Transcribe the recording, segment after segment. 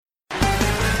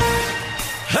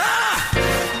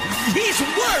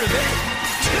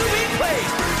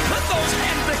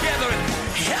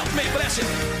bless him.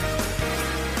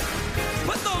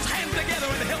 Put those hands together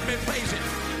and help me praise him.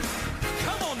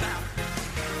 Come on now.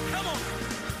 Come on.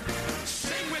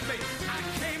 Sing with me. I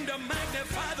came to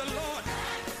magnify the Lord.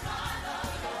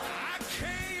 I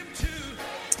came to...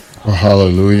 Well,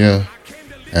 hallelujah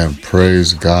and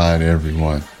praise God,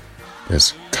 everyone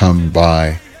that's come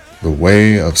by the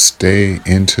way of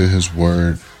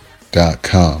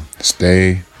stayintohisword.com.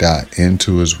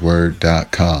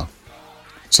 Stay.intohisword.com.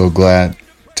 So glad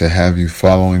to have you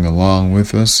following along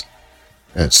with us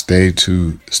at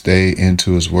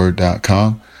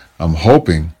stayintohisword.com. I'm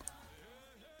hoping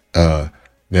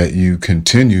that you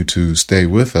continue to stay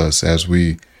with us as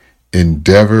we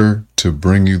endeavor to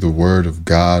bring you the word of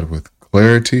God with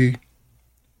clarity,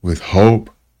 with hope,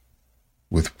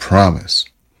 with promise.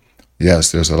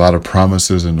 Yes, there's a lot of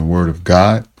promises in the word of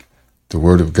God. The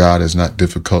word of God is not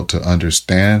difficult to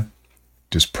understand.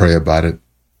 Just pray about it,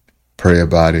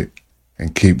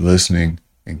 and keep listening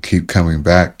and keep coming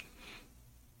back.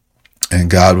 And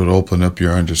God would open up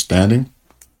your understanding.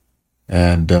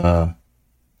 And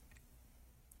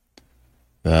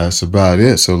that's about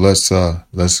it. So let's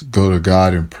go to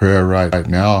God in prayer right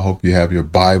now. I hope you have your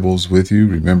Bibles with you.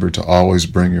 Remember to always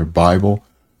bring your Bible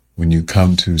when you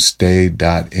come to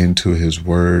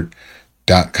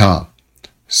stay.intohisword.com.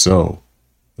 So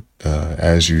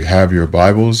as you have your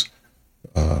Bibles,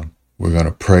 we're going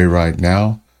to pray right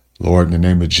now. Lord, in the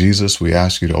name of Jesus, we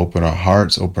ask you to open our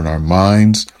hearts, open our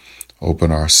minds,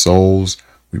 open our souls.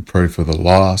 We pray for the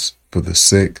lost, for the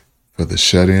sick, for the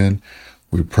shut-in.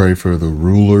 We pray for the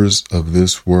rulers of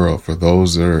this world, for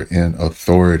those that are in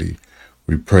authority.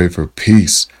 We pray for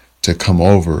peace to come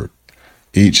over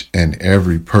each and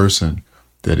every person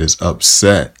that is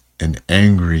upset and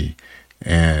angry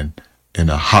and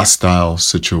in a hostile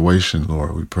situation,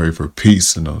 Lord. We pray for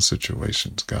peace in those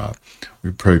situations, God.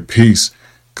 We pray peace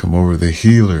come over the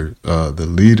healer, the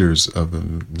leaders of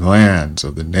the lands,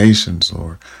 of the nations,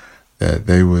 Lord, that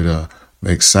they would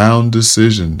make sound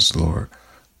decisions, Lord,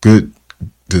 good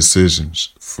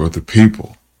decisions for the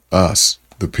people, us,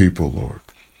 the people, Lord.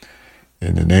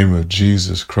 In the name of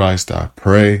Jesus Christ, I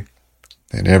pray.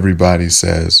 And everybody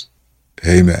says,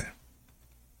 amen.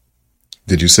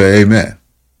 Did you say amen?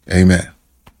 Amen.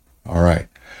 All right.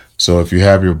 So if you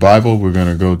have your Bible, we're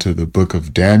going to go to the book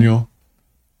of Daniel,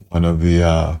 one of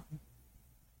the,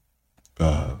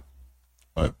 I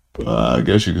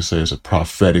guess you could say it's a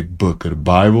prophetic book of the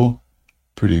Bible.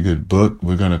 Pretty good book.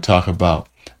 We're going to talk about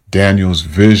Daniel's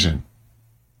vision.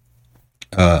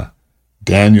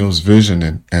 Daniel's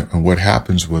vision and what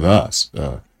happens with us.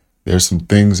 There's some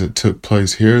things that took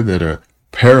place here that are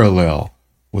parallel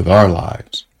with our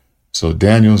lives. So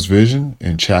Daniel's vision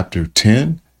in chapter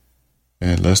 10,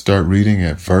 and let's start reading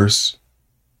at verse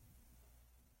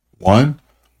 1.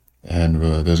 And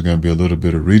there's going to be a little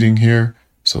bit of reading here.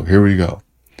 So here we go.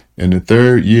 In the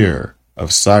 3rd year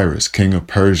of Cyrus, king of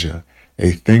Persia,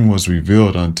 a thing was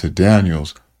revealed unto Daniel,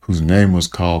 whose name was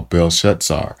called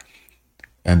Belshazzar.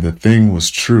 And the thing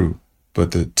was true, but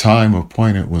the time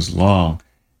appointed was long,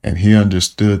 and he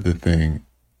understood the thing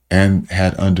and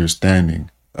had understanding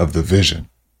of the vision.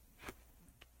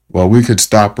 Well, we could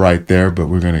stop right there, but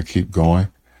we're going to keep going.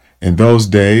 In those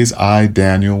days, I,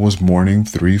 Daniel, was mourning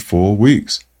 3 full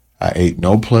weeks. I ate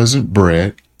no pleasant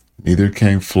bread, neither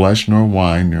came flesh nor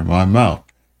wine near my mouth,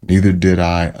 neither did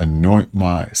I anoint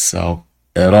myself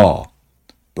at all.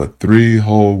 But 3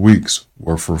 whole weeks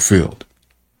were fulfilled.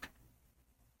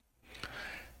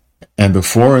 And the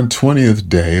 24th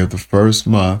day of the 1st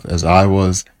month, as I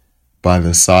was by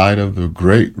the side of the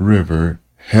great river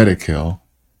Hiddekel,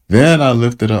 then I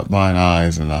lifted up mine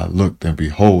eyes, and I looked, and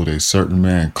behold, a certain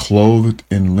man clothed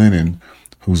in linen,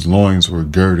 whose loins were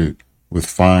girded with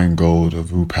fine gold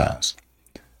of Upas.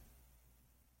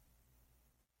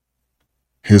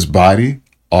 His body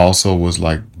also was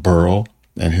like beryl,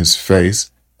 and his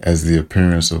face as the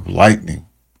appearance of lightning,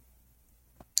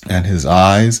 and his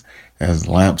eyes as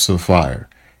lamps of fire,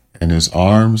 and his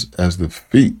arms as the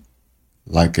feet,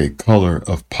 like a color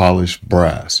of polished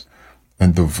brass,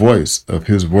 and the voice of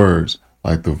his words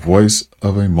like the voice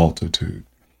of a multitude.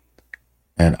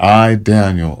 And I,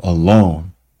 Daniel,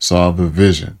 alone saw the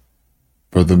vision,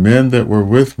 for the men that were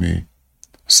with me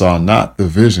saw not the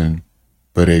vision,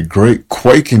 but a great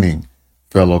quaking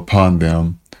fell upon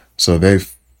them, so they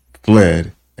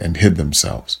fled and hid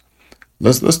themselves.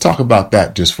 Let's talk about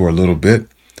that just for a little bit.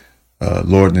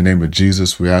 Lord, in the name of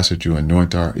Jesus, we ask that you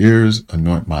anoint our ears,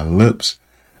 anoint my lips,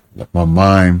 let my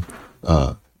mind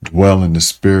dwell in the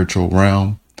spiritual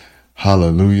realm.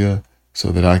 Hallelujah.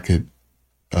 So that I could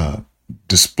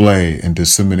display and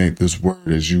disseminate this word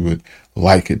as you would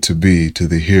like it to be to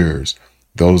the hearers,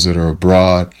 those that are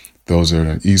abroad, those that are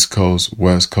on the East Coast,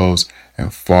 West Coast,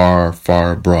 and far,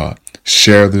 far abroad.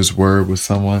 Share this word with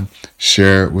someone.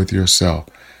 Share it with yourself.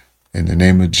 In the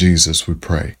name of Jesus, we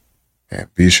pray.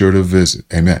 And be sure to visit.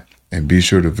 Amen. And be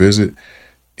sure to visit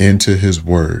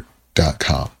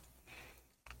intohisword.com.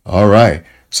 All right.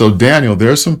 So Daniel,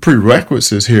 there's some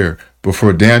prerequisites here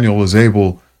before Daniel was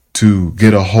able to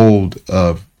get a hold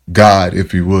of God,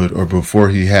 if you would, or before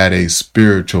he had a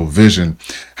spiritual vision.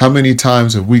 How many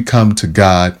times have we come to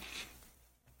God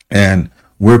and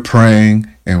we're praying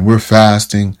and we're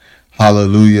fasting?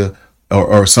 Hallelujah.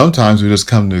 Or sometimes we just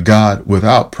come to God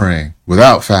without praying,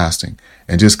 without fasting,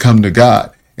 and just come to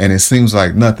God. And it seems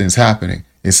like nothing's happening.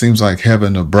 It seems like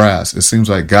heaven or brass. It seems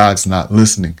like God's not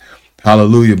listening.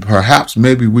 Hallelujah. Perhaps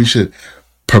maybe we should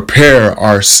prepare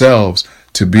ourselves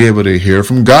to be able to hear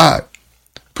from God.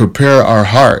 Prepare our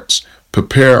hearts,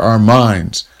 prepare our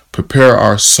minds, prepare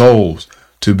our souls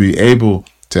to be able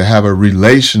to have a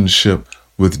relationship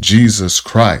with Jesus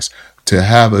Christ, to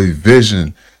have a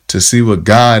vision, to see what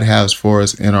God has for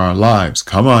us in our lives.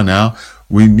 Come on now.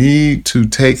 We need to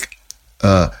take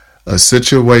a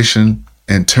situation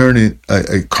and turn it,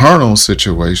 a carnal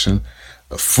situation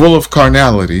full of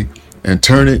carnality, and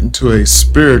turn it into a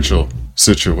spiritual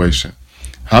situation.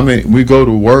 How many, we go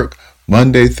to work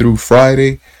Monday through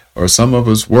Friday, or some of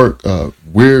us work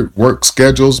weird work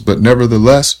schedules, but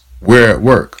nevertheless, we're at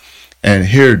work. And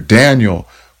here Daniel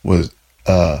was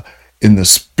in the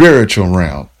spiritual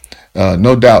realm.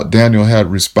 No doubt Daniel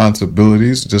had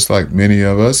responsibilities just like many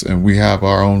of us, and we have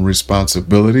our own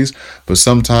responsibilities, but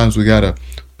sometimes we got to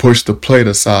push the plate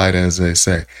aside, as they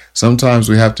say. Sometimes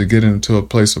we have to get into a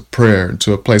place of prayer,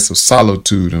 into a place of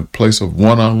solitude, a place of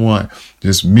one-on-one,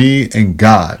 just me and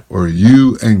God, or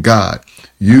you and God,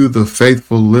 you, the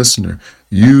faithful listener,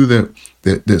 you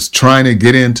that's trying to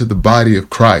get into the body of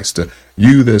Christ,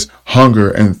 you that's hunger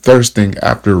and thirsting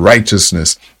after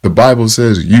righteousness. The Bible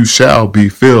says you shall be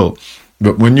filled.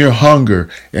 But when you're hunger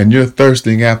and you're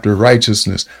thirsting after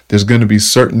righteousness, there's going to be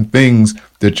certain things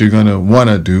that you're going to want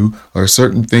to do, or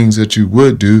certain things that you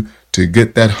would do to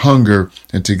get that hunger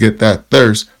and to get that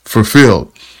thirst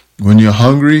fulfilled. When you're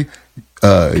hungry,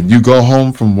 you go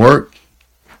home from work,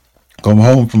 come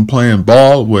home from playing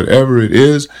ball, whatever it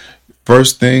is,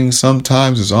 first thing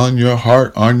sometimes is on your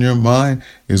heart, on your mind,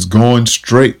 is going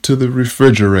straight to the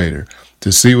refrigerator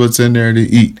to see what's in there to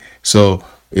eat. So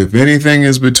if anything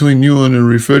is between you and the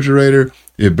refrigerator,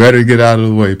 it better get out of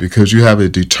the way, because you have a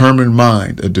determined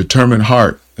mind, a determined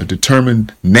heart, a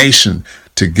determined nation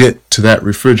to get to that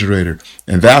refrigerator.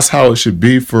 And that's how it should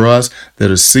be for us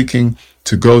that are seeking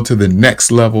to go to the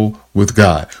next level with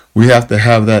God. We have to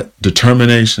have that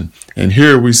determination. And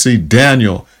here we see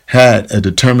Daniel had a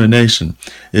determination.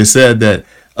 It said that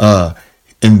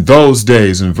in those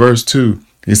days, in verse 2,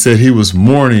 he said he was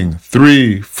mourning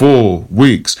 3 full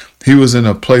weeks. He was in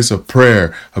a place of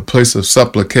prayer, a place of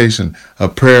supplication, a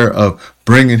prayer of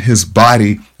bringing his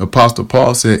body, Apostle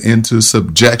Paul said, into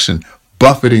subjection,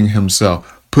 buffeting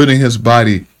himself, putting his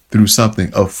body through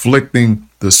something, afflicting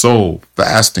the soul,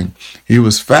 fasting. He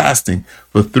was fasting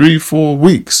for 3 full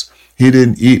weeks. He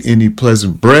didn't eat any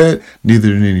pleasant bread, neither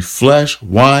did any flesh.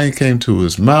 Wine came to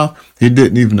his mouth. He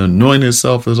didn't even anoint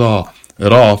himself at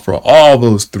all for all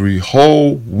those 3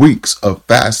 whole weeks of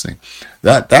fasting.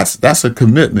 That's a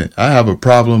commitment. I have a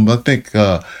problem. I think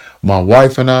my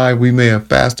wife and I, we may have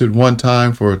fasted one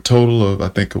time for a total of, I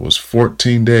think it was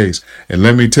 14 days. And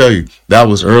let me tell you, that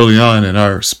was early on in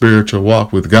our spiritual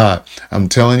walk with God. I'm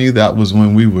telling you, that was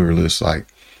when we were just like,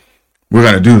 we're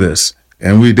going to do this.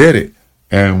 And we did it.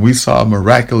 And we saw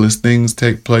miraculous things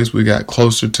take place. We got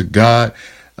closer to God.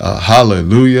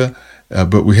 Hallelujah.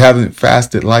 But we haven't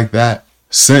fasted like that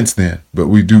since then. But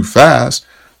we do fast,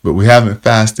 but we haven't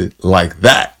fasted like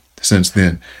that since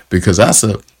then, because that's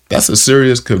a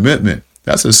serious commitment.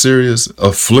 That's a serious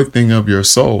afflicting of your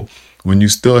soul when you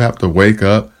still have to wake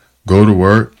up, go to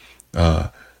work,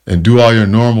 and do all your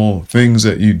normal things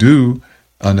that you do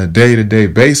on a day-to-day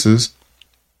basis,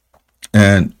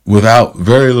 and without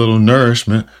very little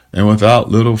nourishment and without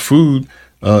little food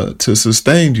to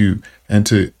sustain you and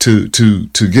to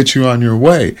get you on your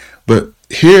way. But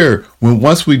here,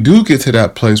 once we do get to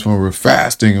that place when we're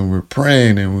fasting and we're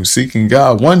praying and we're seeking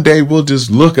God, one day we'll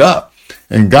just look up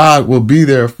and God will be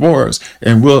there for us.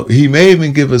 And he may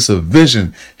even give us a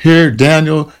vision. Here,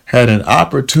 Daniel had an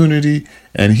opportunity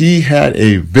and he had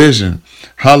a vision.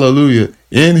 Hallelujah.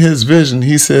 In his vision,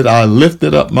 he said, I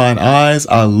lifted up mine eyes,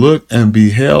 I looked and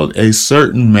beheld a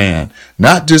certain man,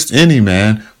 not just any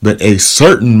man, but a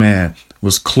certain man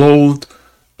was clothed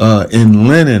in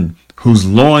linen, whose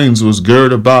loins was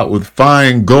girded about with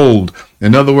fine gold.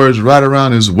 In other words, right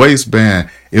around his waistband,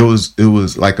 it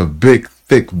was like a big,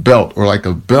 thick belt, or like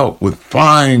a belt with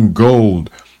fine gold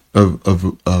of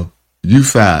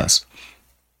Uphaz.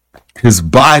 His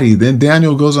body, then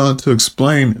Daniel goes on to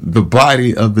explain the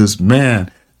body of this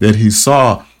man that he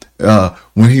saw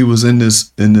when he was in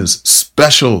this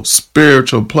special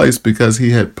spiritual place, because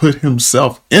he had put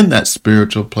himself in that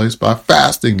spiritual place by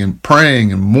fasting and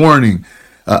praying and mourning.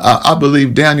 I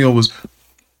believe Daniel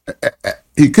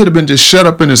he could have been just shut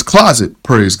up in his closet,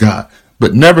 praise God.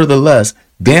 But nevertheless,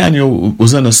 Daniel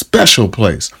was in a special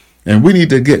place. And we need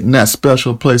to get in that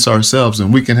special place ourselves,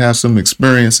 and we can have some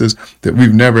experiences that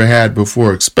we've never had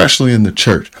before, especially in the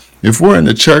church. If we're in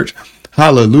the church,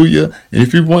 hallelujah. And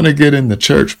if you want to get in the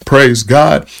church, praise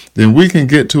God, then we can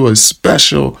get to a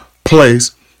special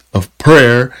place of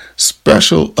prayer,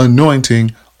 special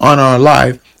anointing on our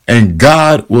life, and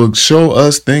God will show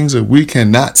us things that we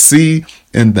cannot see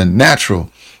in the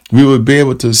natural. We would be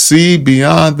able to see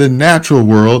beyond the natural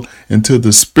world into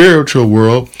the spiritual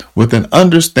world with an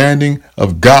understanding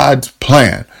of God's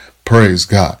plan. Praise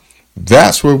God.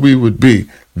 That's where we would be.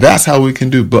 That's how we can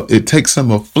do. But it takes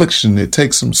some affliction. It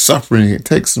takes some suffering. It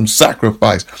takes some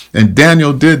sacrifice. And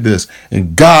Daniel did this.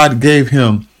 And God gave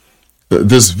him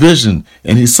this vision.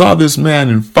 And he saw this man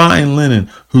in fine linen,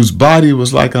 whose body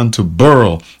was like unto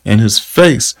beryl, and his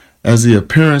face as the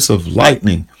appearance of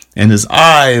lightning, and his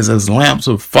eyes as lamps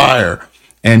of fire,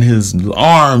 and his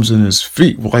arms and his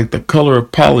feet were like the color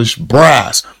of polished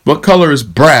brass. What color is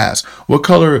brass? What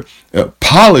color?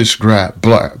 Polished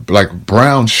black, like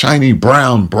brown, shiny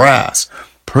brown brass.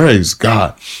 Praise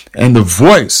God. And the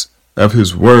voice of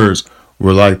his words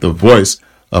were like the voice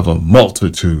of a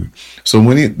multitude. So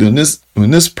when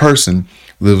this person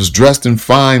that was dressed in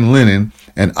fine linen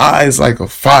and eyes like a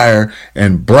fire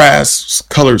and brass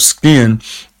colored skin,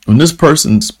 when this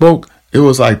person spoke, it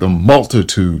was like the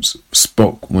multitudes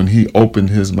spoke when he opened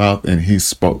his mouth and he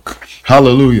spoke.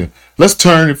 Hallelujah. Let's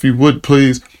turn, if you would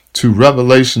please, to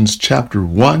Revelations chapter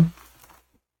 1.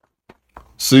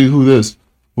 See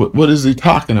what is he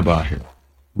talking about here?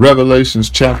 Revelations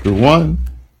chapter 1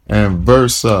 and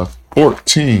verse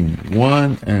 14.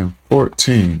 1 and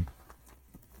 14.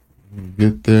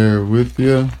 Get there with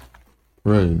you.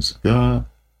 Praise God.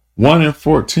 1 and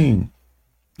 14.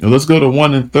 Now let's go to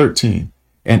 1 and 13.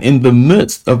 And in the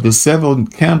midst of the 7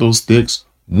 candlesticks,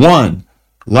 one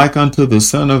like unto the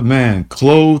Son of Man,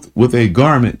 clothed with a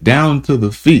garment down to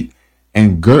the feet,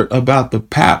 and girt about the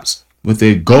paps with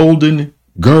a golden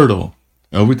girdle.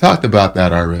 Now, we talked about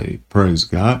that already. Praise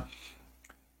God.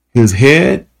 His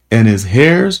head and his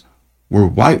hairs were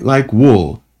white like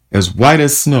wool, as white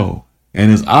as snow,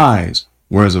 and his eyes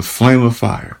were as a flame of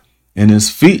fire, and his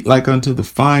feet like unto the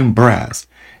fine brass,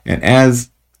 and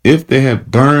as if they had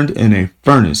burned in a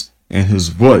furnace, and his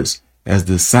voice as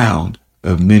the sound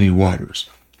of many waters.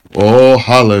 Oh,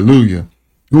 hallelujah.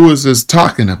 Who is this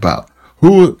talking about?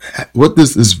 What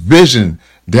this vision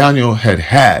Daniel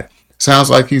had? Sounds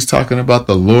like he's talking about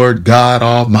the Lord God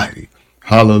Almighty.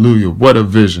 Hallelujah. What a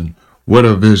vision. What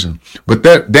a vision. But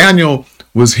that Daniel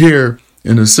was here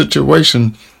in a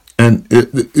situation, and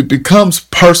it becomes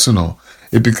personal.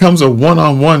 It becomes a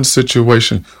one-on-one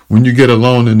situation when you get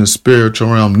alone in the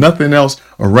spiritual realm. Nothing else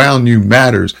around you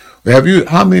matters.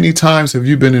 How many times have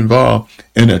you been involved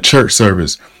in a church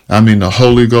service? I mean, the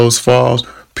Holy Ghost falls.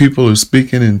 People are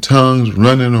speaking in tongues,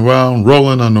 running around,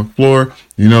 rolling on the floor.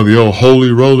 You know, the old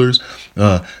holy rollers.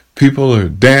 People are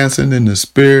dancing in the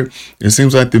spirit. It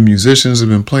seems like the musicians have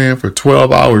been playing for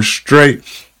 12 hours straight,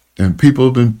 and people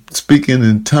have been speaking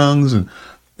in tongues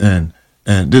and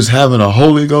just having a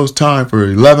Holy Ghost time for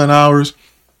 11 hours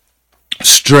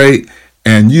straight,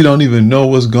 and you don't even know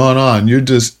what's going on. You're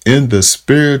just in the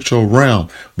spiritual realm,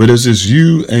 but it's just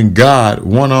you and God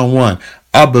one-on-one.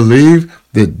 I believe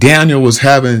that Daniel was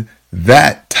having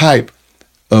that type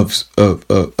of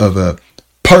a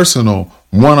personal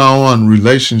one-on-one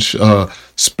relationship,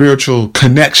 spiritual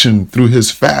connection through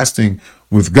his fasting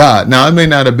with God. Now, it may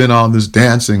not have been all this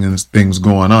dancing and things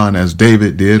going on as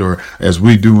David did or as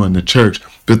we do in the church,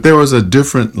 but there was a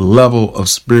different level of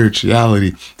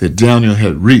spirituality that Daniel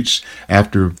had reached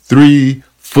after 3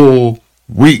 full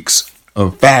weeks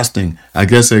of fasting. I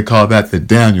guess they call that the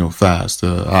Daniel fast.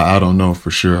 I don't know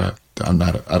for sure.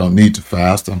 I don't need to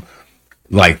fast. I'm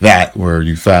like that, where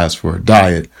you fast for a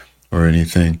diet or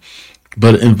anything.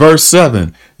 But in verse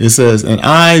 7, it says, and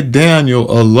I,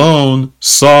 Daniel, alone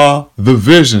saw the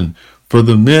vision, for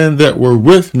the men that were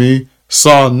with me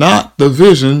saw not the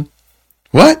vision.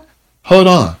 What? Hold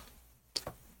on.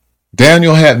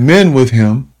 Daniel had men with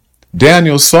him.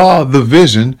 Daniel saw the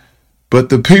vision, But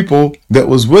the people that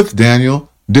was with Daniel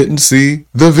didn't see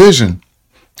the vision.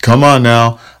 Come on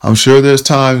now. I'm sure there's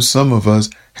times some of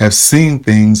us have seen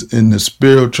things in the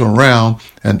spiritual realm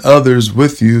and others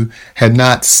with you had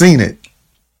not seen it.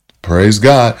 Praise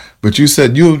God. But you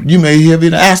said you may have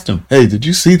even asked them, hey, did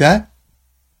you see that?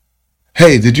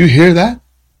 Hey, did you hear that?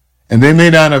 And they may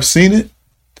not have seen it,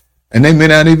 and they may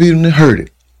not have even heard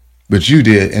it, but you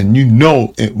did. And you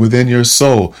know it within your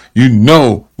soul. You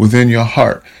know within your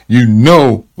heart. You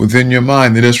know within your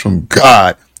mind that it's from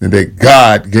God and that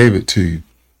God gave it to you.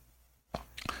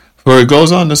 For it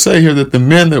goes on to say here that the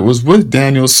men that was with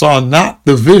Daniel saw not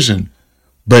the vision,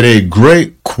 but a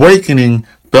great quaking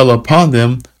fell upon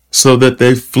them, so that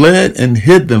they fled and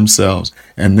hid themselves.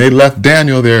 And they left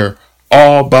Daniel there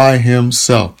all by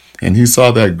himself. And he saw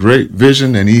that great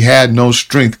vision, and he had no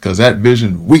strength because that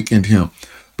vision weakened him.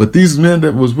 But these men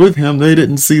that was with him, they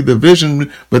didn't see the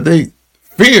vision, but they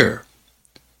fear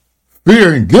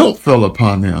and guilt fell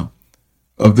upon them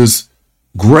of this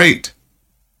great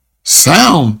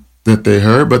sound that they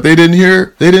heard, but they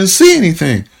didn't see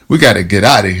anything. We got to get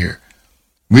out of here.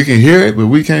 We can hear it, but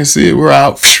we can't see it. We're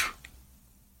out.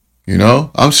 You know,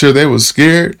 I'm sure they were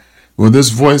scared when this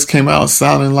voice came out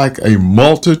sounding like a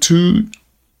multitude,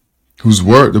 whose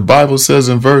word, the Bible says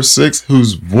in verse 6,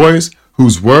 whose words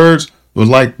were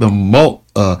like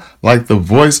the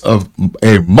voice of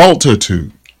a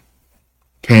multitude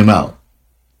came out.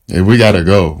 Hey, we got to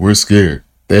go. We're scared.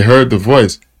 They heard the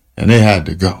voice and they had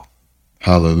to go.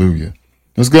 Hallelujah.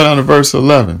 Let's go down to verse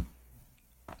 11.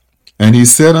 And he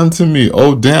said unto me,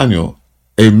 O Daniel,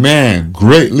 a man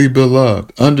greatly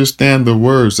beloved, understand the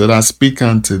words that I speak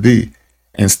unto thee,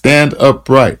 and stand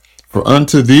upright, for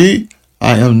unto thee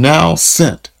I am now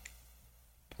sent.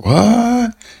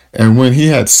 What? And when he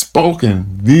had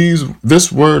spoken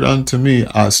this word unto me,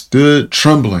 I stood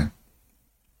trembling,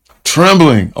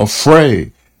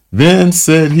 afraid. Then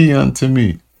said he unto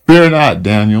me, fear not,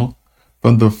 Daniel,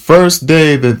 from the first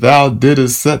day that thou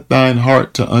didst set thine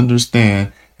heart to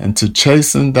understand and to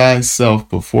chasten thyself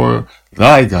before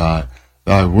thy God,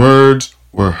 thy words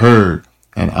were heard,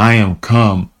 and I am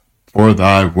come for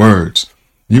thy words.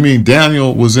 You mean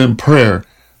Daniel was in prayer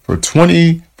for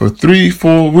 3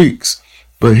 full weeks.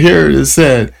 But here it is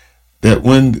said that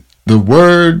when the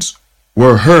words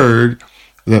were heard,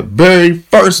 that very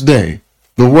first day,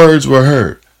 the words were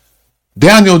heard.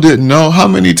 Daniel didn't know. How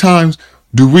many times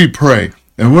do we pray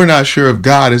and we're not sure if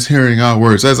God is hearing our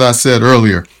words? As I said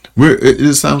earlier,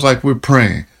 it sounds like we're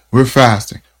praying, we're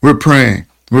fasting, we're praying,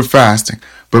 we're fasting,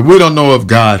 but we don't know if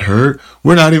God heard.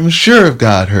 We're not even sure if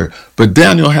God heard. But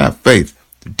Daniel had faith.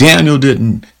 Daniel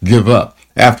didn't give up.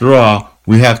 After all,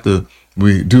 we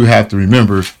do have to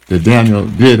remember that Daniel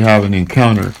did have an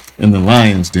encounter in the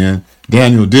lion's den.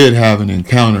 Daniel did have an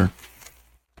encounter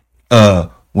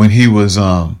when he was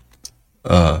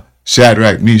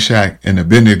Shadrach, Meshach, and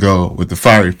Abednego with the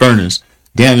fiery furnace.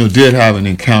 Daniel did have an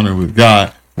encounter with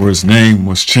God where his name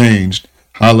was changed.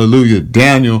 Hallelujah.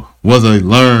 Daniel was a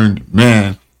learned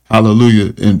man.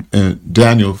 Hallelujah. In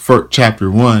Daniel chapter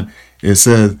 1, it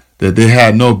says that they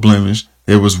had no blemish.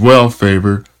 They was well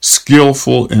favored,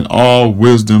 skillful in all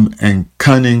wisdom, and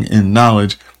cunning in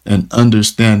knowledge and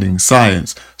understanding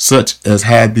science, such as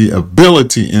had the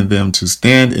ability in them to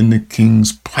stand in the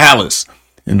king's palace,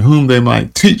 in whom they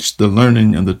might teach the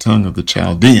learning and the tongue of the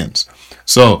Chaldeans.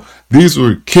 So these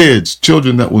were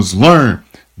children that was learned.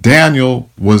 Daniel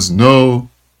was no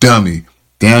dummy.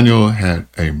 Daniel had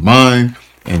a mind,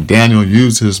 and Daniel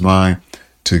used his mind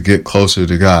to get closer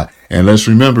to God. And let's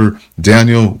remember,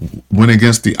 Daniel went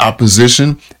against the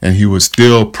opposition, and he would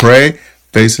still pray,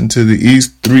 facing to the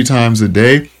east 3 times a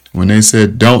day when they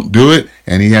said don't do it,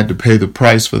 and he had to pay the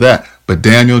price for that. But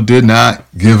Daniel did not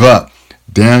give up.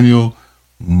 Daniel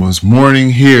was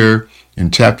mourning here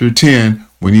in chapter 10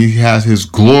 when he has his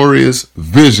glorious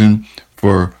vision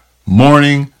for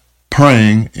mourning,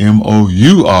 praying,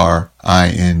 M-O-U-R-I-N-D,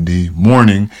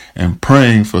 mourning and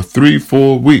praying for 3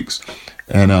 full weeks.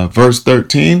 And verse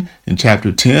 13 in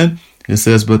chapter 10, it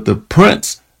says, but the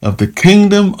prince of the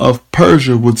kingdom of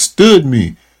Persia withstood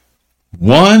me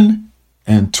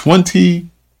 120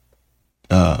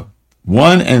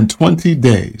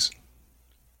 days.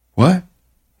 What?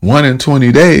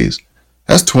 120 days.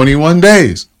 That's 21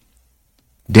 days.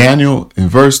 Daniel in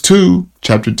verse 2,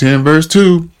 chapter 10, verse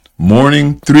 2,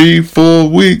 mourning 3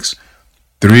 full weeks,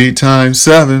 3 times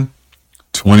 7,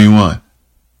 21.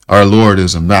 Our Lord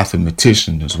is a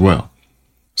mathematician as well.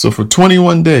 So for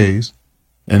 21 days,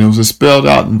 and it was spelled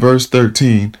out in verse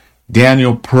 13,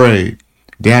 Daniel prayed.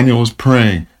 Daniel was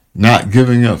praying, not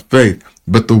giving up faith.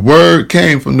 But the word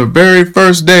came from the very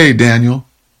first day, Daniel.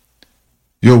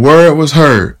 Your word was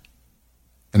heard.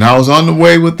 and I was on the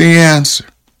way with the answer.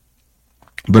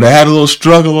 But I had a little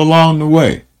struggle along the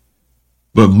way.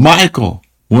 But Michael,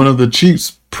 one of the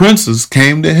chief princes,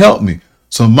 came to help me.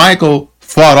 So Michael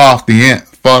fought off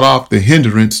the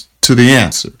hindrance to the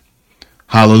answer.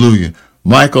 Hallelujah.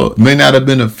 Michael may not have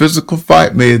been a physical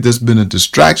fight, may have just been a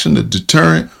distraction, a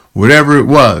deterrent, whatever it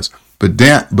was.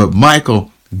 But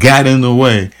Michael got in the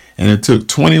way, and it took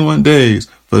 21 days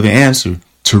for the answer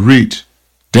to reach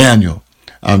Daniel.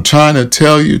 I'm trying to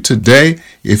tell you today,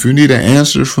 if you need an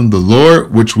answer from the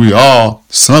Lord, which we all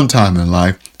sometime in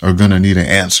life are going to need an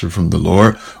answer from the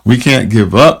Lord, we can't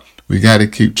give up. We got to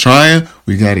keep trying.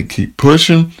 We got to keep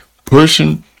pushing,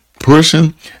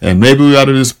 and maybe we ought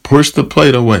to just push the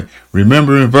plate away.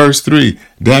 Remember in verse 3,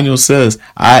 Daniel says,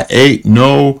 I ate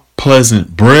no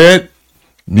pleasant bread,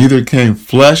 neither came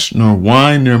flesh nor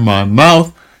wine near my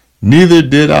mouth, neither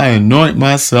did I anoint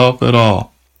myself at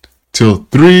all, till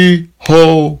 3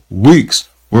 whole weeks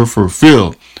were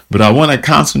fulfilled. But I want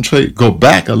to go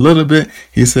back a little bit.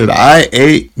 He said, I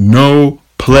ate no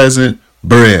pleasant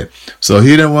bread. So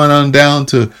he didn't went on down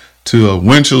to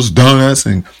Winchell's Donuts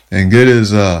and get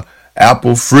his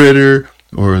apple fritter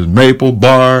or his maple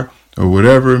bar or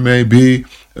whatever it may be.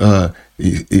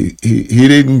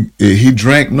 He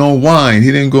drank no wine.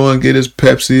 He didn't go and get his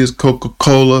Pepsi, his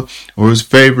Coca-Cola, or his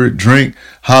favorite drink.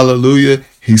 Hallelujah.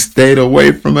 He stayed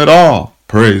away from it all.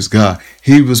 Praise God.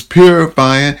 He was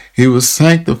purifying. He was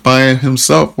sanctifying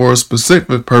himself for a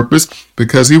specific purpose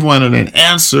because he wanted an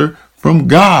answer from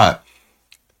God.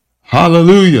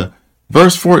 Hallelujah.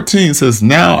 Verse 14 says,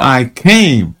 Now I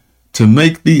came to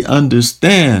make thee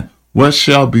understand what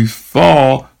shall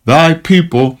befall thy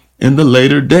people in the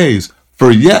later days.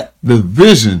 For yet the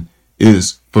vision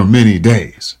is for many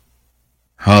days.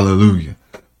 Hallelujah.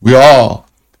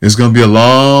 It's going to be a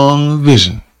long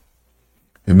vision.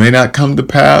 It may not come to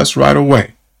pass right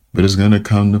away, but it's going to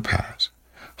come to pass.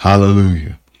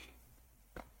 Hallelujah.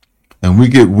 And we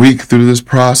get weak through this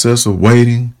process of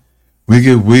waiting. We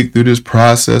get weak through this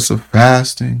process of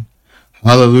fasting.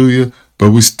 Hallelujah.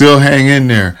 But we still hang in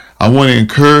there. I want to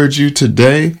encourage you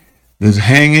today to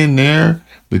hang in there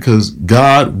because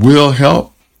God will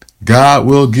help. God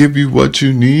will give you what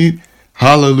you need.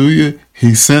 Hallelujah.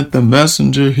 He sent the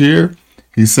messenger here.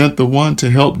 He sent the one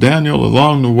to help Daniel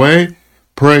along the way.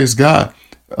 Praise God.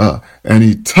 And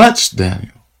he touched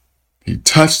Daniel. He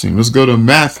touched him. Let's go to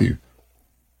Matthew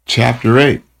chapter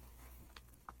 8.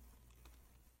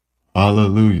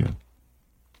 Hallelujah.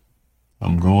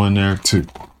 I'm going there too.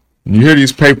 When you hear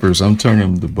these papers, I'm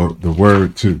turning the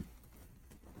word too.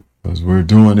 Because we're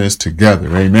doing this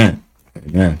together. Amen.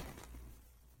 Amen.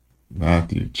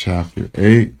 Matthew chapter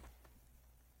 8,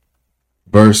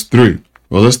 verse 3.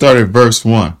 Well, let's start at verse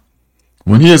 1.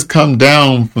 When he has come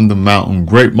down from the mountain,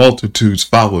 great multitudes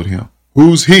followed him.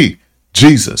 Who's he?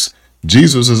 Jesus.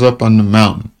 Jesus is up on the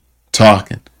mountain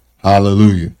talking.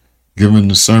 Hallelujah. Giving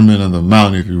the Sermon on the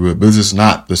Mount, if you will. But this is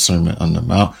not the Sermon on the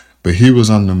Mount, but he was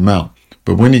on the mount.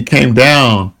 But when he came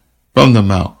down from the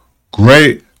mount,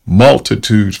 great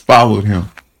multitudes followed him.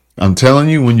 I'm telling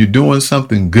you, when you're doing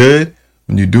something good,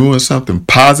 when you're doing something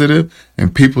positive,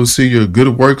 and people see your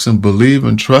good works and believe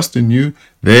and trust in you,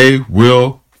 they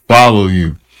will follow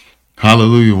you.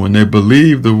 Hallelujah. When they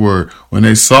believed the word, when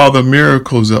they saw the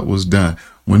miracles that was done,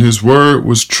 when his word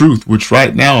was truth, which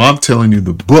right now I'm telling you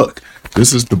the book.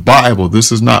 This is the Bible.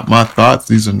 This is not my thoughts.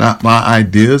 These are not my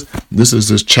ideas. This is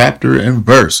this chapter and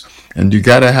verse. And you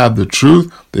got to have the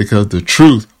truth because the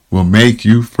truth will make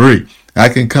you free. I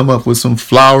can come up with some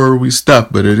flowery stuff,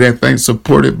 but if it ain't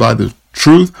supported by the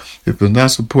truth, if it's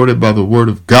not supported by the word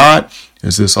of God,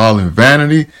 it's just all in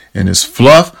vanity and it's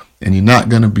fluff, and you're not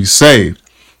going to be saved.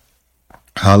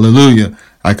 Hallelujah.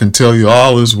 I can tell you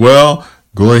all is well.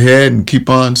 Go ahead and keep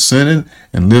on sinning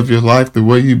and live your life the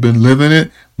way you've been living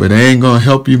it, but it ain't going to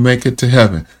help you make it to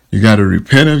heaven. You got to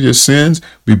repent of your sins,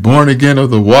 be born again of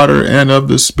the water and of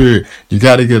the Spirit. You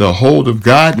got to get a hold of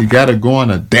God. You got to go on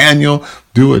a Daniel,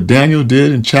 do what Daniel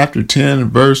did in chapter 10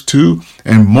 and verse 2,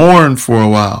 and mourn for a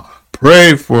while.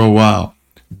 Pray for a while.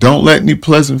 Don't let any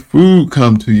pleasant food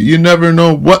come to you. You never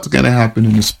know what's going to happen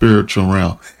in the spiritual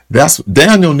realm.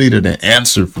 Daniel needed an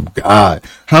answer from God.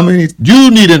 How many?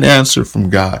 You need an answer from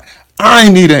God. I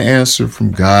need an answer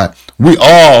from God. We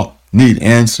all need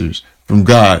answers from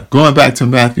God. Going back to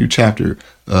Matthew chapter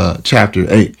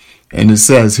 8, and it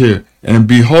says here, and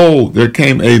behold, there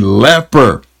came a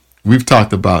leper. We've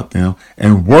talked about them,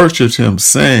 and worshipped him,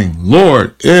 saying,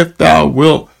 Lord, if thou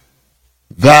wilt,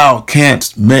 thou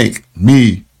canst make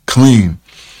me clean.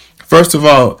 First of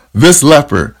all, this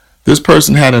leper, this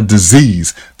person had a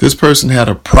disease. This person had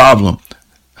a problem.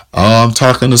 Oh, I'm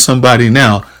talking to somebody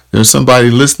now. There's somebody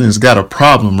listening that's got a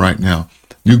problem right now.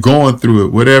 You're going through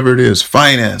it, whatever it is,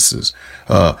 finances,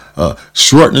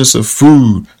 shortness of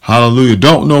food. Hallelujah.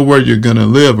 Don't know where you're going to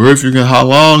live or if you're going, how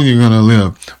long you're going to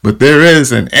live. But there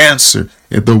is an answer.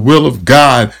 If the will of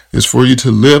God is for you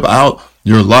to live out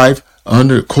your life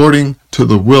according to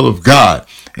the will of God.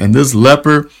 And this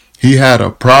leper, he had a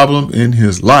problem in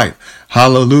his life.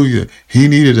 Hallelujah. He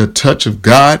needed a touch of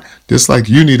God, just like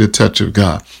you need a touch of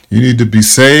God. You need to be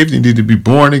saved. You need to be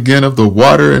born again of the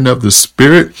water and of the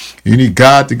Spirit. You need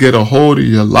God to get a hold of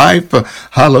your life.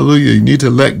 Hallelujah. You need to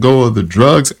let go of the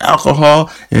drugs, alcohol,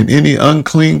 and any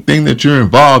unclean thing that you're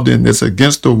involved in that's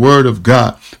against the word of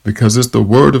God, because it's the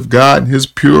word of God, his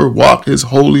pure walk, his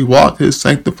holy walk, his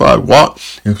sanctified walk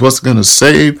is what's going to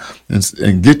save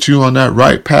and get you on that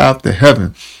right path to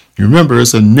heaven. Remember,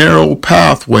 it's a narrow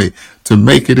pathway to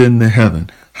make it into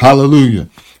heaven. Hallelujah.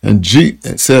 And he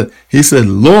said,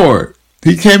 Lord,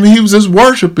 he came and he was just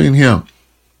worshiping him.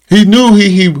 He knew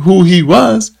who he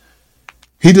was.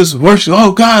 He just worshiped.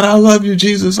 Oh God, I love you,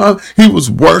 Jesus. He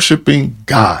was worshiping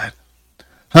God.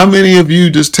 How many of you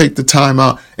just take the time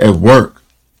out at work,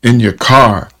 in your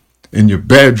car, in your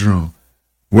bedroom,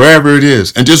 wherever it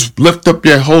is, and just lift up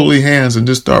your holy hands and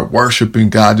just start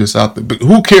worshiping God just out there? But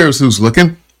who cares who's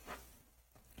looking?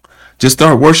 Just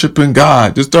start worshiping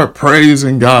God. Just start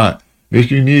praising God. If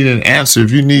you need an answer,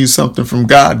 if you need something from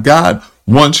God, God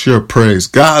wants your praise.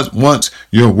 God wants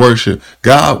your worship.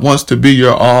 God wants to be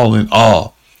your all in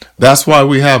all. That's why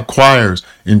we have choirs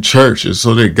in churches,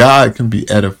 so that God can be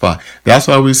edified. That's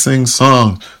why we sing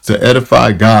songs to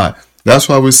edify God. That's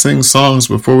why we sing songs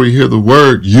before we hear the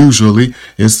word. Usually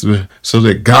it's so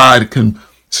that God can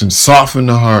soften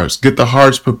the hearts, get the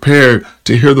hearts prepared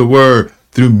to hear the word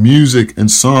through music and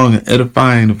song and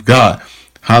edifying of God.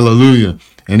 Hallelujah.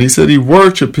 And he said he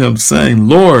worshiped him, saying,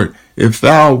 Lord, if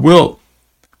thou wilt,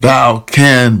 thou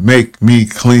can make me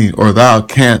clean, or thou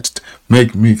canst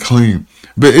make me clean.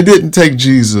 But it didn't take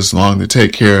Jesus long to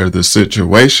take care of the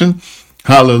situation.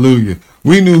 Hallelujah.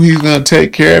 We knew he was going to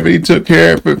take care of it. He took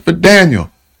care of it for Daniel.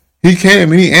 He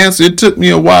came and he answered. It took me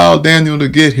a while, Daniel, to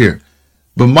get here.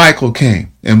 But Michael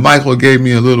came, and Michael gave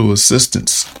me a little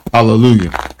assistance.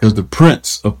 Hallelujah. Because the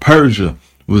prince of Persia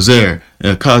was there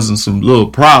and causing some little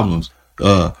problems.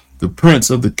 The prince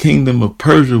of the kingdom of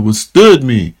Persia withstood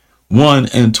me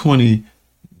 21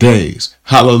 days.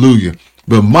 Hallelujah.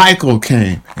 But Michael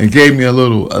came and gave me a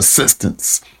little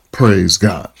assistance. Praise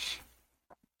God.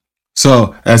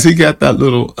 So as he got that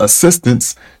little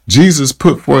assistance, Jesus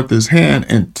put forth his hand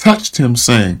and touched him,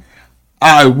 saying,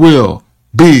 I will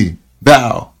be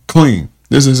thou clean.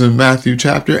 This is in Matthew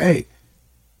chapter 8.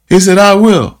 He said, I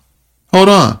will. Hold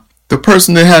on. The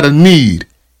person that had a need,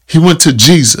 he went to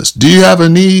Jesus. Do you have a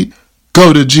need?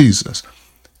 Go to Jesus.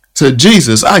 Said,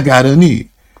 Jesus, I got a need.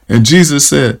 And Jesus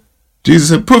said,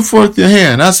 put forth your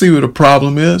hand. I see what the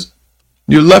problem is.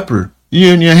 You're leper.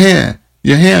 You're in your hand.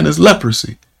 Your hand is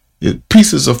leprosy. Your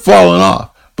pieces are falling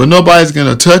off. But nobody's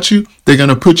going to touch you. They're going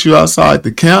to put you outside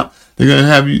the camp. They're going to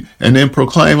have you and then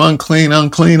proclaim unclean,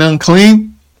 unclean,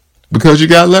 unclean, because you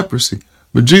got leprosy.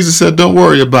 But Jesus said, don't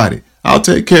worry about it. I'll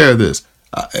take care of this.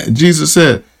 Jesus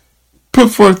said, put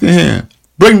forth your hand.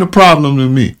 Bring the problem to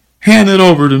me. Hand it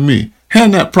over to me.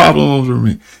 Hand that problem over to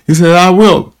me. He said, I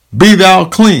will. Be thou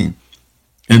clean.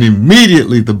 And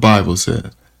immediately, the Bible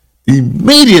says,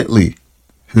 immediately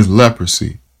his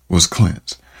leprosy was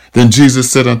cleansed. Then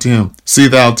Jesus said unto him, see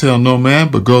thou tell no man,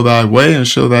 but go thy way and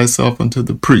show thyself unto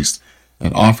the priest,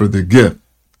 and offer the gift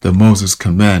that Moses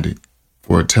commanded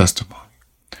for a testimony.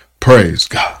 Praise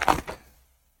God.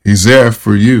 He's there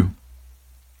for you.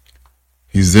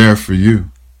 He's there for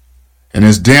you. And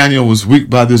as Daniel was weak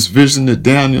by this vision that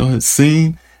Daniel had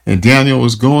seen, and Daniel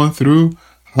was going through,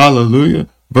 hallelujah,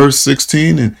 verse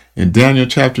 16 in Daniel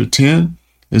chapter 10,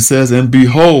 it says, and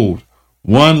behold,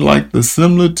 one like the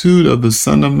similitude of the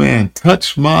Son of Man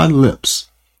touched my lips.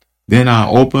 Then I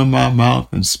opened my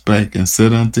mouth and spake and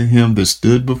said unto him that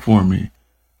stood before me,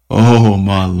 O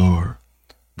my Lord,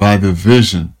 by the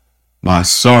vision my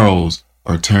sorrows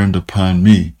are turned upon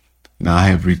me, and I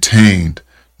have retained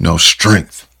no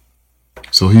strength.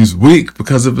 So he's weak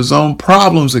because of his own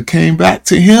problems that came back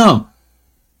to him.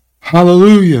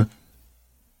 Hallelujah.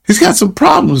 He's got some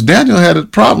problems. Daniel had a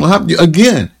problem.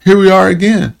 Again, here we are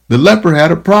again. The leper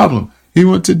had a problem. He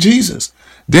went to Jesus.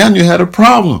 Daniel had a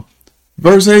problem.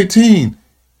 Verse 17,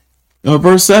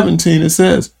 it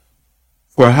says,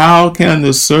 for how can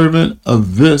the servant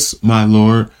of this, my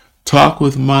Lord, talk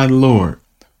with my Lord?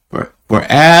 For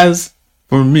as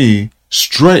for me,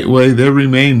 straightway there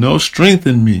remain no strength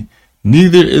in me,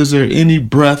 neither is there any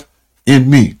breath in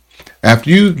me. After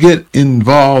you get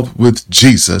involved with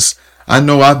Jesus, I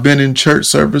know I've been in church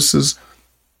services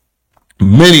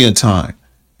many a time,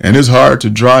 and it's hard to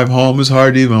drive home. It's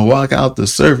hard to even walk out the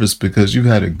service because you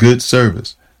had a good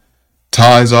service.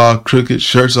 Ties all crooked,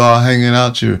 shirts all hanging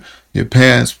out your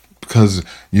pants because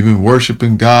you've been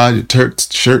worshiping God. Your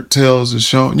shirt tails are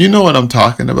showing. You know what I'm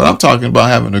talking about. I'm talking about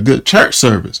having a good church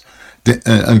service,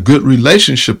 a good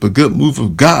relationship, a good move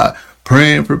of God,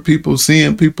 praying for people,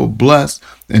 seeing people blessed,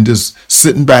 and just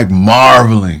sitting back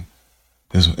marveling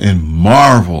and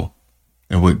marvel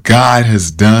at what God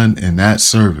has done in that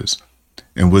service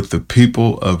and with the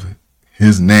people of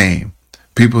his name,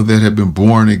 people that have been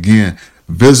born again,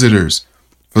 visitors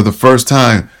for the first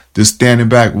time, just standing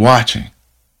back watching.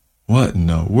 What in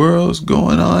the world's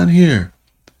going on here?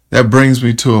 That brings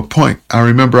me to a point. I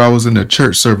remember I was in a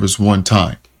church service one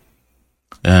time,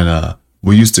 and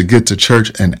we used to get to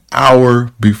church an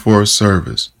hour before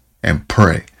service and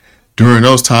pray. During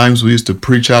those times, we used to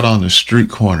preach out on the street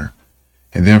corner.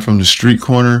 And then from the street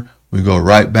corner, we go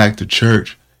right back to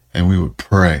church and we would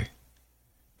pray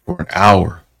for an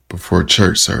hour before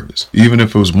church service. Even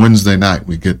if it was Wednesday night,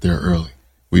 we'd get there early.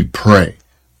 We'd pray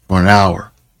for an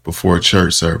hour before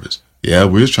church service. Yeah,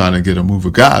 we was trying to get a move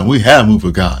of God. We had a move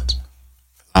of God.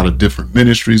 A lot of different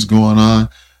ministries going on.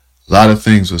 A lot of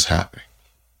things was happening.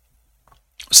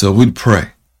 So we'd pray.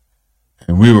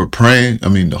 And we were praying. I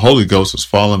mean, the Holy Ghost was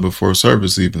falling before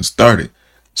service even started.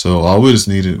 So all we just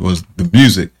needed was the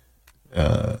music.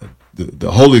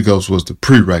 The Holy Ghost was the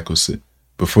prerequisite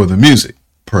before the music.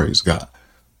 Praise God.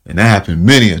 And that happened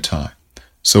many a time.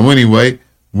 So anyway,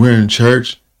 we're in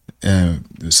church and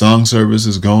the song service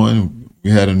is going.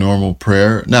 We had a normal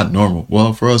prayer. Not normal.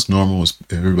 Well, for us, normal was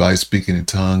everybody speaking in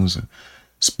tongues and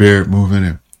spirit moving,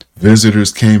 and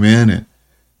visitors came in,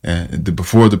 and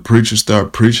before the preacher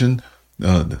started preaching,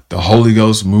 the Holy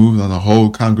Ghost moved on the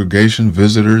whole congregation,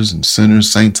 visitors and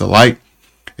sinners, saints alike.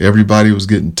 Everybody was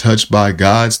getting touched by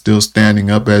God, still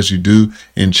standing up as you do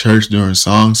in church during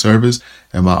song service.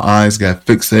 And my eyes got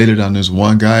fixated on this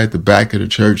one guy at the back of the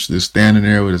church, just standing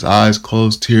there with his eyes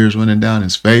closed, tears running down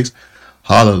his face.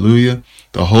 Hallelujah.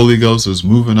 The Holy Ghost was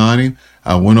moving on him.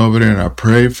 I went over there and I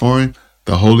prayed for him.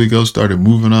 The Holy Ghost started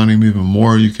moving on him even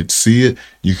more. You could see it.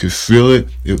 You could feel it.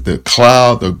 The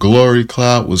cloud, the glory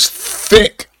cloud was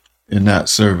thick in that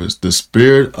service. The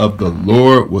Spirit of the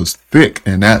Lord was thick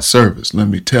in that service, let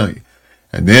me tell you.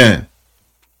 And then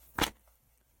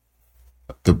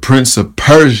the Prince of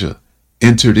Persia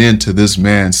entered into this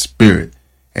man's spirit,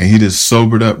 and he just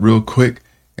sobered up real quick,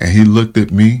 and he looked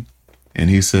at me and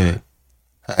he said,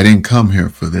 I didn't come here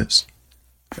for this.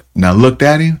 And I looked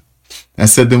at him. I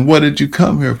said, then what did you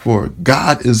come here for?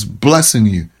 God is blessing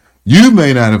you. You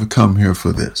may not have come here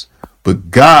for this, but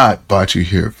God brought you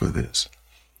here for this.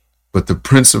 But the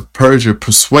Prince of Persia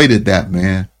persuaded that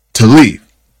man to leave.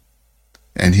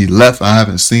 And he left. I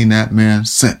haven't seen that man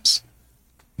since.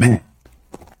 Man,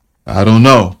 I don't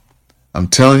know. I'm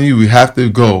telling you, we have to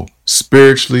go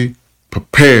spiritually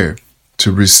prepared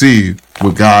to receive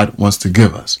what God wants to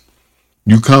give us.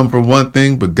 You come for one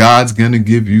thing, but God's going to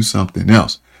give you something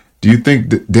else. Do you think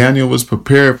that Daniel was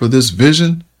prepared for this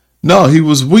vision? No, he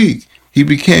was weak. He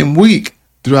became weak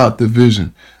throughout the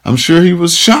vision. I'm sure he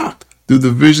was shocked through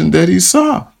the vision that he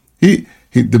saw. The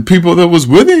people that was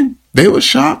with him, they were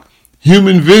shocked.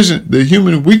 Human vision, the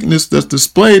human weakness that's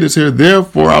displayed is here.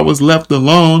 Therefore, I was left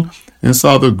alone and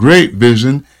saw the great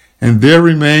vision, and there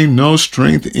remained no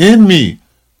strength in me.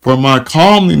 For my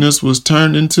calmliness was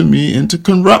turned into me into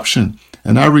corruption,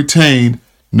 and I retained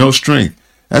no strength.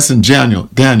 That's in Daniel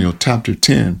chapter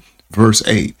 10, verse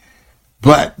 8.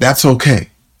 But that's okay.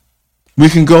 We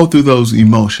can go through those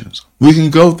emotions. We can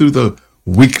go through the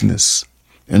weakness.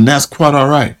 And that's quite all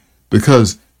right,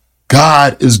 because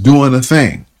God is doing a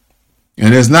thing.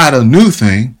 And it's not a new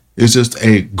thing. It's just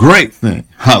a great thing.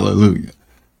 Hallelujah.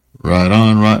 Right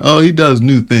on, right. Oh, he does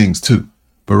new things too.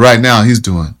 But right now he's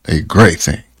doing a great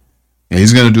thing. And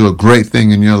he's going to do a great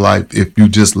thing in your life if you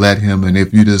just let him, and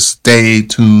if you just stay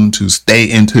tuned to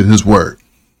stay into his word.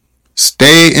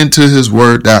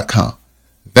 Stayintohisword.com.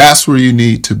 That's where you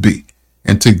need to be.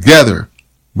 And together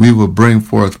we will bring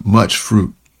forth much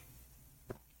fruit.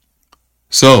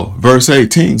 So verse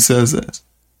 18 says this.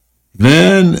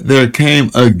 Then there came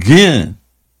again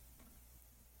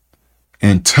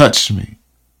and touched me,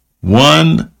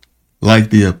 one like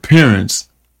the appearance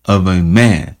of a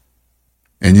man.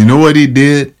 And you know what he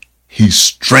did? He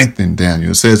strengthened Daniel.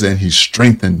 It says, and he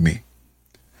strengthened me.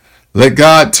 Let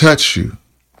God touch you.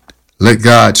 Let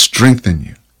God strengthen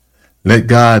you. Let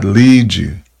God lead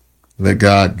you. Let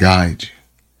God guide you.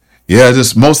 Yeah,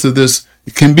 most of this,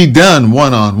 it can be done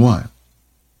one-on-one.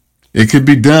 It could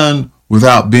be done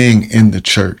without being in the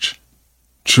church.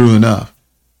 True enough.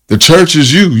 The church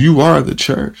is you. You are the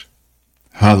church.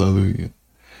 Hallelujah.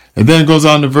 And then it goes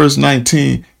on to verse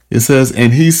 19. It says,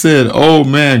 and he said, O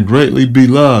man, greatly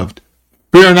beloved,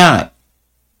 fear not.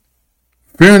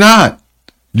 Fear not.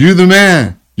 You the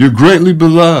man. You're greatly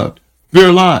beloved.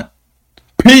 Fear not.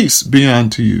 Peace be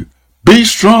unto you. Be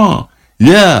strong.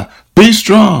 Yeah, be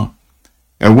strong.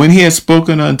 And when he had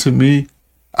spoken unto me,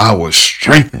 I was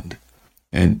strengthened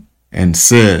and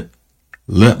said,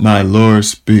 let my Lord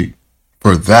speak,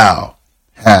 for thou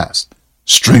hast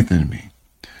strengthened me.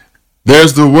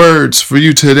 There's the words for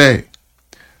you today.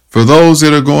 For those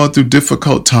that are going through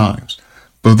difficult times,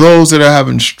 for those that are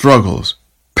having struggles,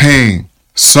 pain,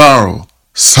 sorrow,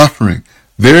 suffering,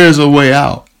 there is a way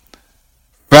out.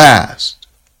 Fast.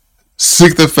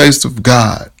 Seek the face of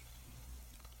God.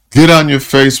 Get on your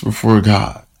face before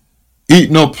God. Eat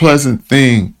no pleasant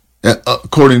thing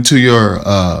according to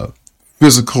your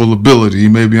physical ability. You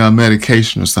may be on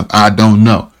medication or something. I don't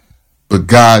know. But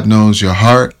God knows your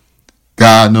heart.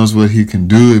 God knows what he can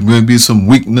do. It may be some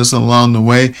weakness along the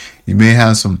way. You may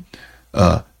have some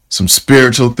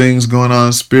spiritual things going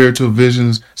on, spiritual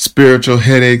visions, spiritual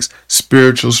headaches,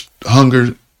 spiritual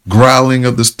hunger, growling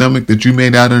of the stomach that you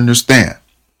may not understand.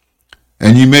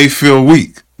 And you may feel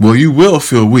weak. Well, you will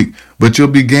feel weak, but you'll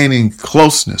be gaining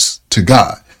closeness to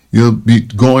God. You'll be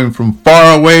going from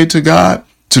far away to God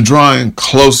to drawing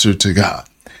closer to God.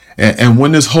 And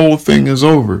when this whole thing is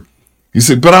over, you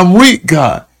say, but I'm weak,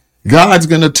 God. God's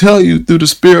going to tell you through the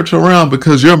spiritual realm,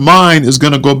 because your mind is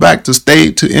going to go back to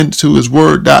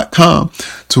intohisword.com,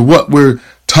 to what we're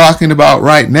talking about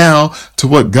right now, to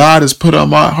what God has put on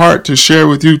my heart to share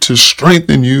with you, to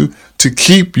strengthen you, to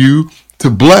keep you, to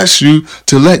bless you,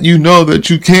 to let you know that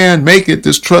you can make it.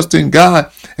 This trust in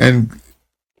God. And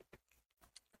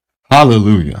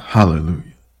hallelujah,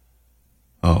 hallelujah.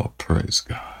 Oh, praise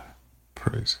God,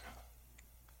 praise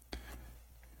God.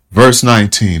 Verse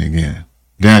 19 again.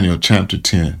 Daniel chapter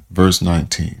 10, verse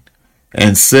 19.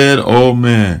 And said, O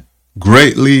man,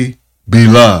 greatly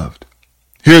beloved.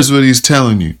 Here's what he's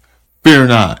telling you. Fear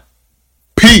not.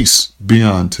 Peace be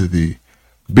unto thee.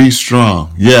 Be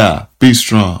strong. Yeah, be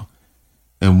strong.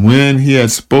 And when he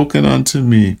had spoken unto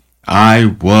me, I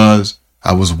was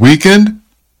weakened.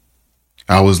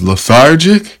 I was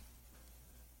lethargic.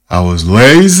 I was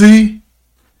lazy.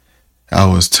 I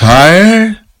was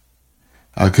tired.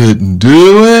 I couldn't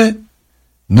do it.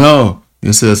 No,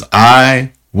 it says,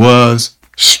 I was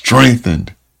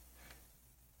strengthened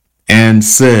and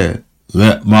said,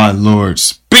 let my Lord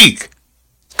speak.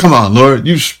 Come on, Lord,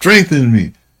 you strengthened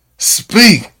me.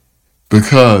 Speak,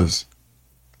 because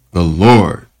the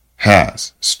Lord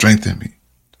has strengthened me.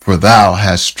 For thou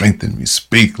hast strengthened me.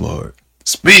 Speak, Lord.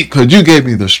 Speak, because you gave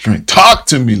me the strength. Talk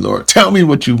to me, Lord. Tell me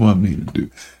what you want me to do.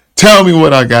 Tell me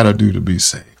what I got to do to be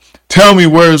saved. Tell me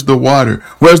where's the water.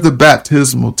 Where's the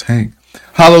baptismal tank?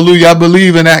 Hallelujah. I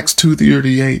believe in Acts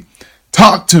 2:38.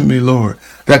 Talk to me, Lord.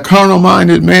 That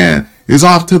carnal-minded man is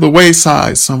off to the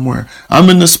wayside somewhere. I'm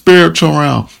in the spiritual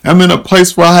realm. I'm in a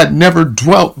place where I had never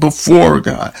dwelt before,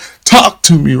 God. Talk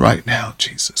to me right now,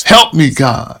 Jesus. Help me,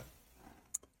 God.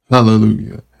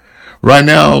 Hallelujah. Right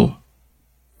now,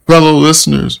 fellow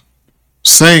listeners,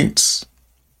 saints,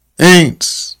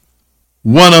 ain'ts,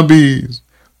 wannabes,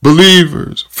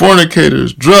 believers,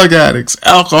 fornicators, drug addicts,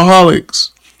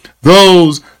 alcoholics,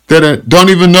 those that don't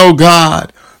even know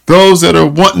God, those that are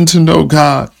wanting to know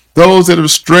God, those that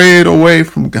have strayed away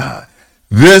from God.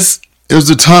 This is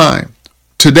the time.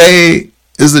 Today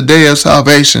is the day of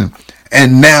salvation,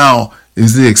 and now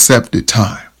is the accepted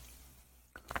time.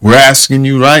 We're asking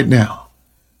you right now,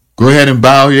 go ahead and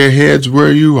bow your heads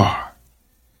where you are.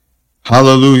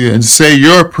 Hallelujah. And say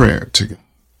your prayer to God.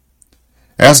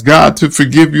 Ask God to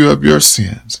forgive you of your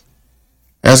sins.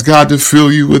 Ask God to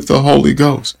fill you with the Holy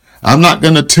Ghost. I'm not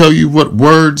going to tell you what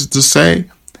words to say.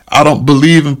 I don't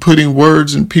believe in putting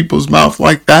words in people's mouth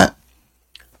like that,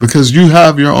 because you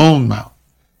have your own mouth.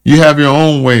 You have your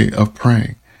own way of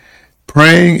praying.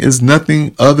 Praying is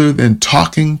nothing other than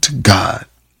talking to God.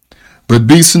 But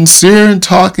be sincere in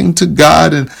talking to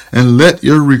God, and let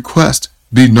your request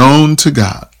be known to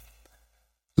God.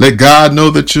 Let God know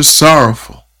that you're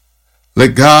sorrowful.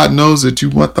 Let God know that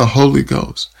you want the Holy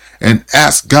Ghost. And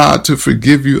ask God to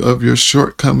forgive you of your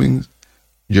shortcomings,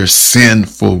 your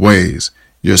sinful ways,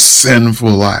 your sinful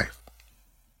life.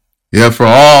 Yeah, for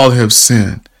all have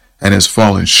sinned and has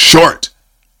fallen short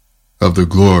of the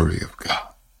glory of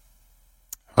God.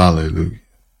 Hallelujah.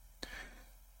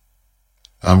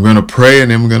 I'm going to pray and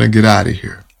then we're going to get out of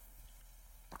here.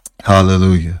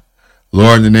 Hallelujah.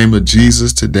 Lord, in the name of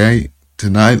Jesus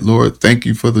tonight, Lord, thank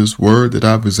you for this word that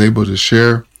I was able to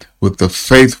share with the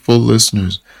faithful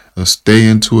listeners.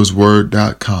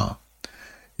 stayintohisword.com.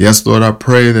 Yes, Lord, I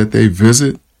pray that they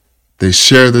visit, they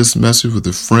share this message with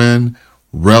a friend,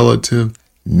 relative,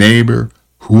 neighbor,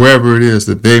 whoever it is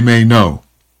that they may know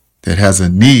that has a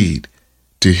need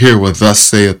to hear what thus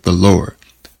saith the Lord,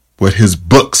 what his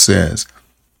book says.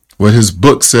 What his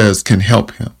book says can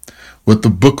help him. What the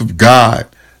book of God,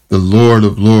 the Lord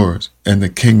of Lords and the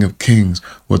King of Kings,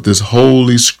 what this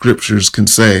holy scriptures can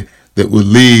say that will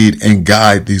lead and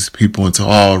guide these people into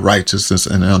all righteousness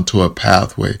and unto a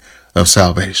pathway of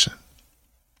salvation.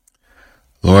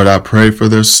 Lord, I pray for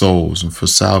their souls and for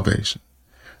salvation.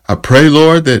 I pray,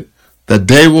 Lord, that the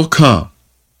day will come.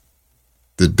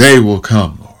 The day will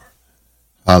come, Lord.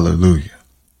 Hallelujah.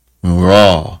 When we're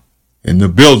all in the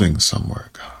building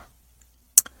somewhere, God.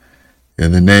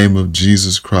 In the name of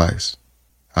Jesus Christ,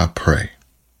 I pray.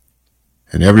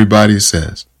 And everybody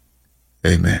says,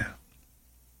 amen.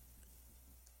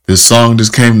 This song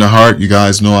just came to heart. You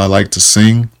guys know I like to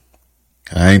sing.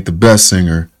 I ain't the best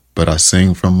singer, but I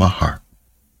sing from my heart.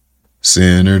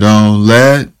 Sinner, don't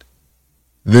let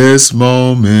this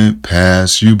moment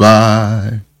pass you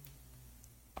by.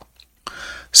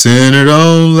 Sinner,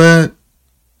 don't let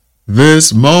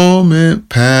this moment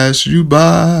pass you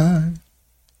by.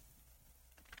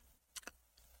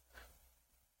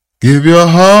 Give your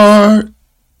heart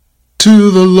to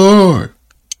the Lord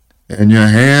and your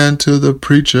hand to the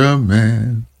preacher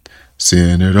man.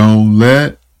 Sinner, don't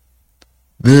let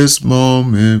this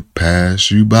moment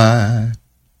pass you by.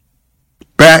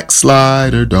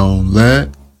 Backslider, don't let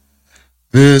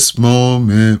this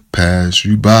moment pass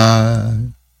you by.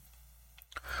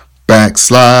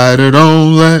 Backslider,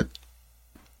 don't let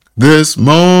this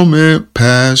moment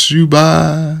pass you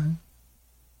by.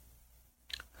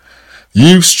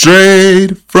 You've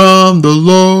strayed from the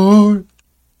Lord.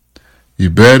 You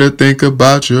better think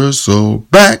about your soul.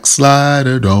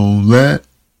 Backslider, don't let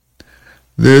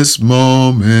this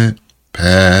moment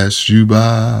pass you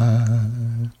by.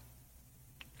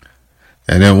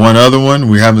 And then one other one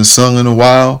we haven't sung in a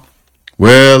while.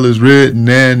 Well, it's written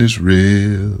and it's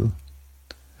real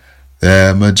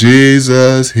that my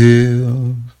Jesus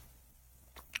heals.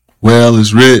 Well,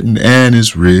 it's written and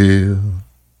it's real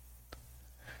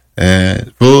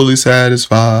and fully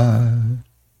satisfied.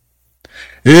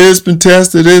 It's been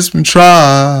tested, it's been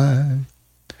tried,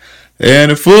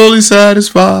 and it's fully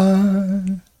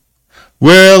satisfied.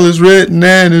 Well, it's written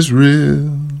and it's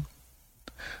real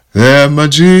that my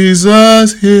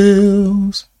Jesus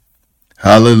heals.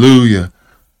 Hallelujah.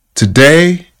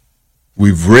 Today,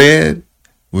 we've read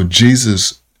what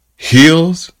Jesus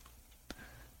heals,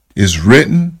 is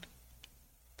written,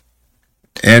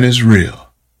 and is real.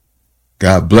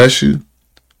 God bless you.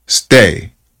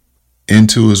 Stay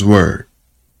into his word.com.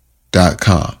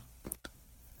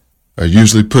 I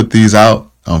usually put these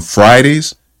out on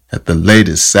Fridays at the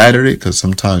latest Saturday because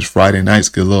sometimes Friday nights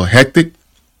get a little hectic.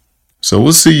 So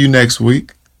we'll see you next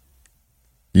week.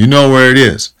 You know where it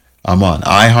is. I'm on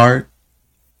iHeart,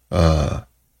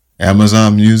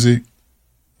 Amazon Music,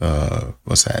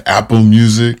 Apple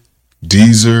Music,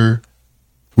 Deezer,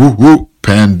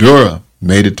 Pandora.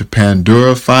 Made it to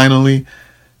Pandora finally.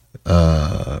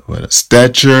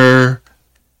 Stitcher.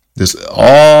 This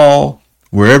all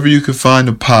wherever you can find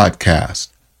a podcast.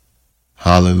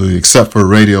 Hallelujah. Except for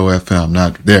Radio FM,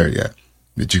 not there yet,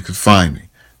 but you can find me.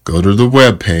 Go to the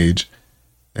web page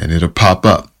and it'll pop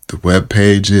up. The web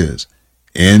page is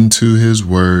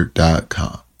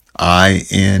intohisword.com.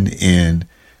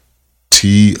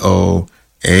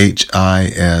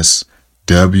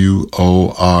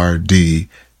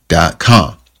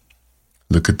 intohisword.com.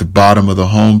 Look at the bottom of the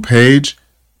home page.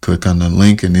 Click on the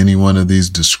link in any one of these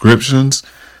descriptions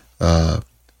to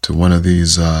one of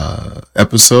these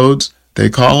episodes, they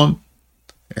call them.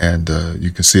 And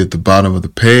you can see at the bottom of the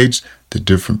page the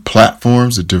different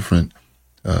platforms, the different,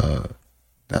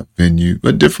 not venue,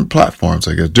 but different platforms,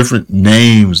 I guess, different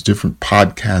names, different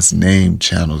podcast name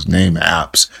channels, name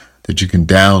apps that you can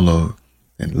download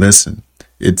and listen.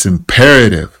 It's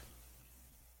imperative.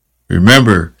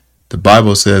 Remember, the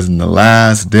Bible says in the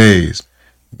last days,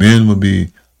 men will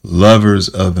be lovers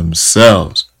of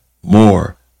themselves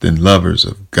more than lovers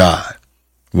of God.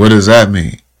 What does that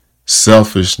mean?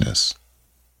 Selfishness.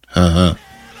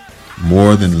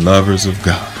 More than lovers of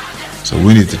God. So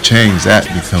we need to change that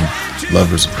and become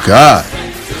lovers of God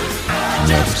and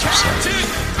lovers of self.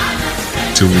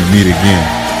 Until we meet again,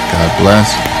 God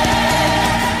bless.